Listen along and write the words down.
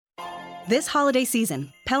This holiday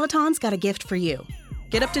season, Peloton's got a gift for you.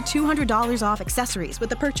 Get up to $200 off accessories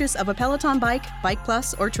with the purchase of a Peloton bike, Bike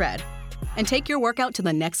Plus, or Tread. And take your workout to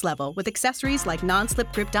the next level with accessories like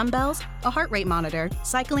non-slip grip dumbbells, a heart rate monitor,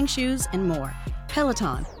 cycling shoes, and more.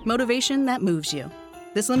 Peloton, motivation that moves you.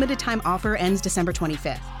 This limited time offer ends December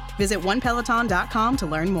 25th. Visit onepeloton.com to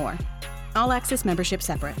learn more. All access membership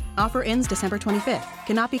separate. Offer ends December 25th.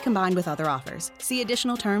 Cannot be combined with other offers. See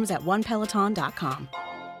additional terms at onepeloton.com.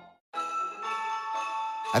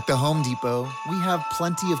 At the Home Depot, we have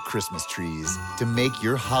plenty of Christmas trees to make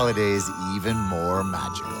your holidays even more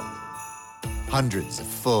magical. Hundreds of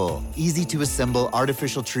full, easy-to-assemble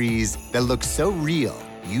artificial trees that look so real,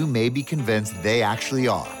 you may be convinced they actually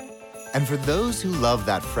are. And for those who love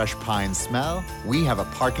that fresh pine smell, we have a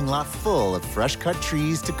parking lot full of fresh-cut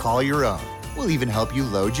trees to call your own. We'll even help you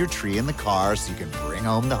load your tree in the car so you can bring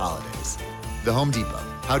home the holidays. The Home Depot,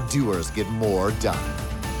 how doers get more done.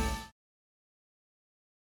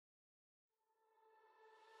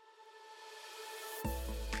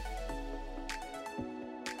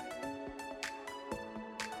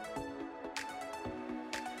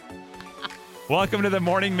 Welcome to the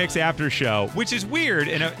Morning Mix After Show, which is weird,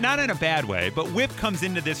 not in a bad way, but Whip comes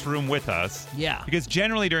into this room with us. Yeah. Because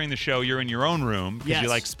generally during the show, you're in your own room because you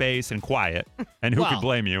like space and quiet, and who could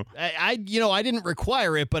blame you? I didn't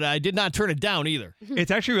require it, but I did not turn it down either. It's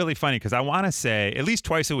actually really funny because I want to say at least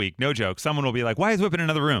twice a week, no joke, someone will be like, why is Whip in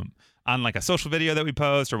another room? On like a social video that we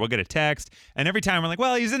post, or we'll get a text. And every time we're like,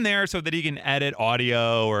 well, he's in there so that he can edit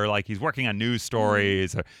audio, or like he's working on news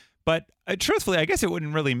stories. But truthfully, I guess it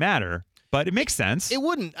wouldn't really matter. But it makes sense. It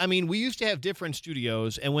wouldn't. I mean, we used to have different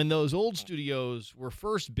studios, and when those old studios were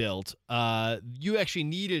first built, you actually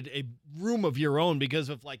needed a room of your own because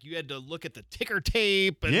of, like, you had to look at the ticker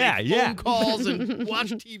tape and make phone calls and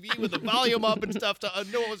watch TV with the volume up and stuff to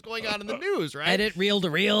know what was going on in the news, right? Edit reel to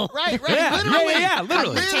reel. Right. Yeah,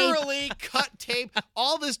 literally. Literally cut tape,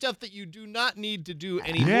 all this stuff that you do not need to do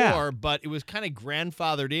anymore, but it was kind of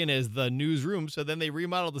grandfathered in as the newsroom, so then they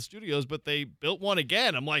remodeled the studios, but they built one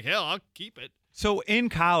again. I'm like, hell, I'll keep it. So in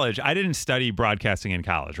college, I didn't study broadcasting in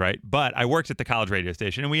college, right? But I worked at the college radio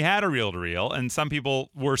station, and we had a reel-to-reel, and some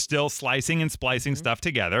people were still slicing and splicing stuff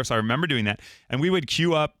together. So I remember doing that. And we would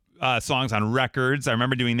queue up songs on records. I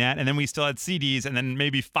remember doing that. And then we still had CDs, and then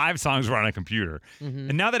maybe 5 songs were on a computer.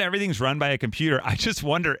 And now that everything's run by a computer, I just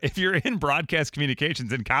wonder if you're in broadcast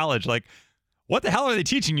communications in college, like, what the hell are they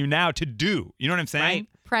teaching you now to do? You know what I'm saying? Right.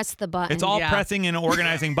 Press the button. It's all pressing and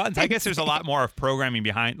organizing buttons. I guess there's a lot more of programming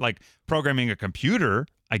behind, like programming a computer,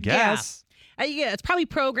 I guess. Yeah, it's probably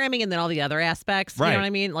programming and then all the other aspects. Right. You know what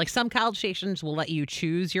I mean? Like some college stations will let you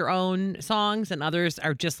choose your own songs, and others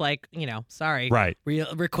are just like, sorry. Right. Real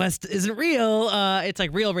request isn't real. It's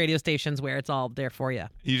like real radio stations where it's all there for you.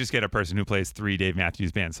 You just get a person who plays 3 Dave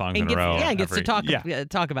Matthews Band songs in a row. Yeah, gets to talk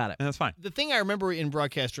about it. And that's fine. The thing I remember in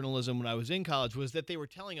broadcast journalism when I was in college was that they were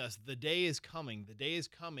telling us the day is coming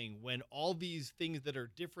when all these things that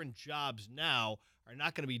are different jobs now are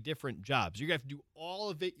not going to be different jobs. You're going to have to do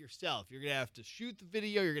all of it yourself. You're going to have to shoot the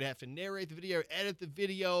video. You're going to have to narrate the video, edit the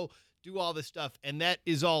video, do all this stuff. And that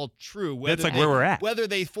is all true. That's like where we're at. Whether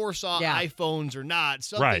they foresaw iPhones or not,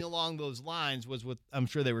 something Right. along those lines was what I'm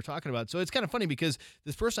sure they were talking about. So it's kind of funny because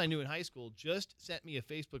this person I knew in high school just sent me a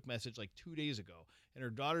Facebook message like 2 days ago. And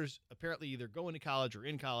her daughter's apparently either going to college or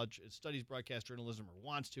in college, studies broadcast journalism or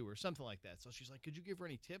wants to or something like that. So she's like, could you give her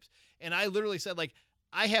any tips? And I literally said, like,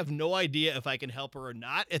 I have no idea if I can help her or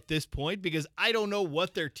not at this point because I don't know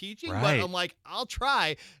what they're teaching, Right. but I'm like, I'll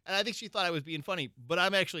try. And I think she thought I was being funny, but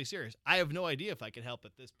I'm actually serious. I have no idea if I can help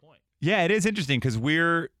at this point. Yeah, it is interesting because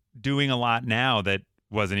we're doing a lot now that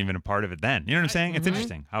wasn't even a part of it then. You know what I'm saying? It's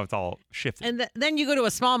interesting how it's all shifted. And then you go to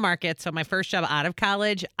a small market. So my first job out of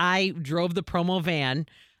college, I drove the promo van.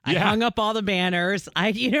 I hung up all the banners.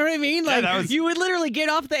 You know what I mean? Like you would literally get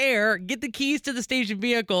off the air, get the keys to the station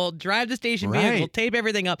vehicle, drive the station vehicle, tape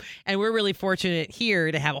everything up. And we're really fortunate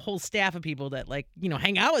here to have a whole staff of people that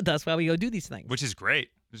hang out with us while we go do these things. Which is great.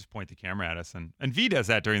 Just point the camera at us. And V does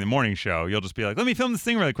that during the morning show. You'll just be like, let me film this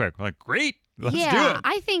thing really quick. We're like, great. Let's do it.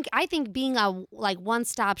 I think being a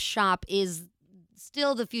one-stop shop is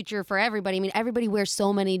still the future for everybody. I mean, everybody wears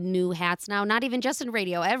so many new hats now, not even just in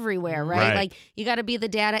radio, everywhere, right? Like, you got to be the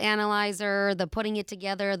data analyzer, the putting it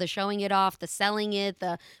together, the showing it off, the selling it,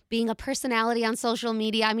 the being a personality on social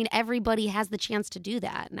media. I mean, everybody has the chance to do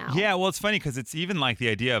that now. Yeah, well, it's funny because it's even like the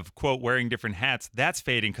idea of, quote, wearing different hats, that's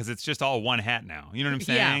fading because it's just all one hat now. You know what I'm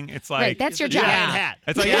saying? Yeah. It's like... Right, that's your giant hat.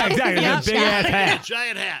 It's like, exactly. It's a big-ass hat.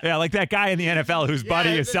 Giant hat. Yeah, like that guy in the NFL whose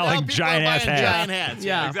buddy is selling giant-ass hats. Giant hats.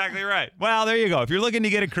 Yeah, exactly right. Well, there you go. If you're looking to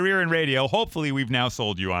get a career in radio, hopefully we've now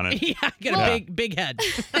sold you on it. Yeah, got a big head.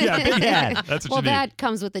 Yeah, big head. That's what you need. Well, that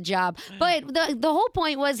comes with the job. But the whole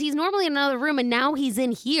point was he's normally in another room, and now he's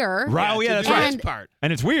in here. Right. Oh, yeah, that's right.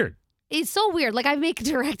 And it's weird. It's so weird. Like I make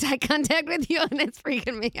direct eye contact with you, and it's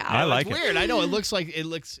freaking me out. I like it's weird. I know it looks like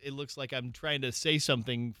I'm trying to say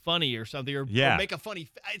something funny or something, or make a funny.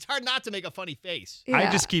 It's hard not to make a funny face. Yeah.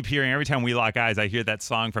 I just keep hearing every time we lock eyes, I hear that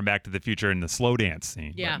song from Back to the Future in the slow dance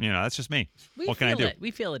scene. Yeah, but, that's just me. What can I do?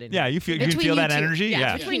 We feel it in here. Yeah, you can feel that energy.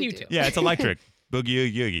 Yeah, between you two. Yeah, it's electric. Boogie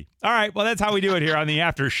oogie oogie. All right, well that's how we do it here on the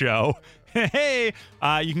After Show. Hey,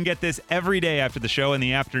 you can get this every day after the show in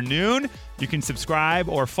the afternoon. You can subscribe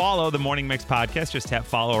or follow the Morning Mix podcast. Just tap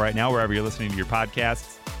follow right now wherever you're listening to your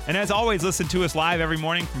podcasts. And as always, listen to us live every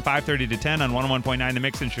morning from 5:30 to 10 on 101.9 The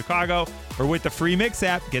Mix in Chicago, or with the free Mix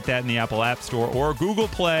app. Get that in the Apple App Store or Google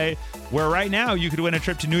Play, where right now you could win a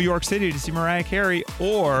trip to New York City to see Mariah Carey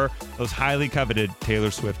or those highly coveted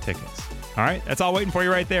Taylor Swift tickets. All right, that's all waiting for you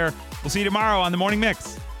right there. We'll see you tomorrow on The Morning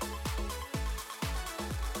Mix.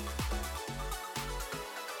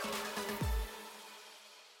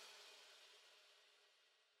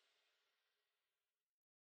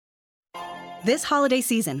 This holiday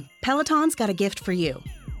season, Peloton's got a gift for you.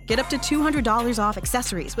 Get up to $200 off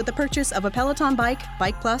accessories with the purchase of a Peloton bike,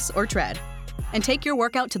 Bike Plus, or Tread. And take your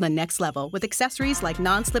workout to the next level with accessories like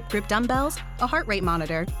non-slip grip dumbbells, a heart rate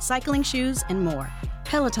monitor, cycling shoes, and more.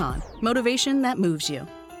 Peloton, motivation that moves you.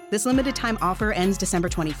 This limited time offer ends December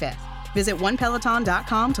 25th. Visit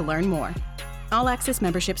onepeloton.com to learn more. All access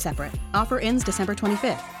membership separate. Offer ends December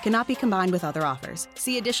 25th. Cannot be combined with other offers.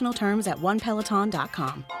 See additional terms at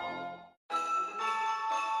onepeloton.com.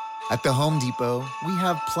 At the Home Depot, we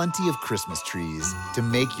have plenty of Christmas trees to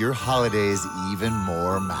make your holidays even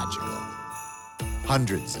more magical.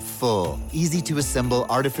 Hundreds of full, easy-to-assemble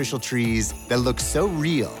artificial trees that look so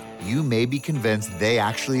real, you may be convinced they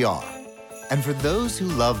actually are. And for those who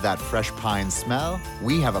love that fresh pine smell,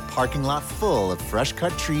 we have a parking lot full of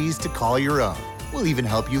fresh-cut trees to call your own. We'll even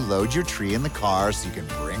help you load your tree in the car so you can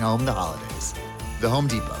bring home the holidays. The Home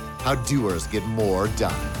Depot, how doers get more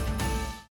done.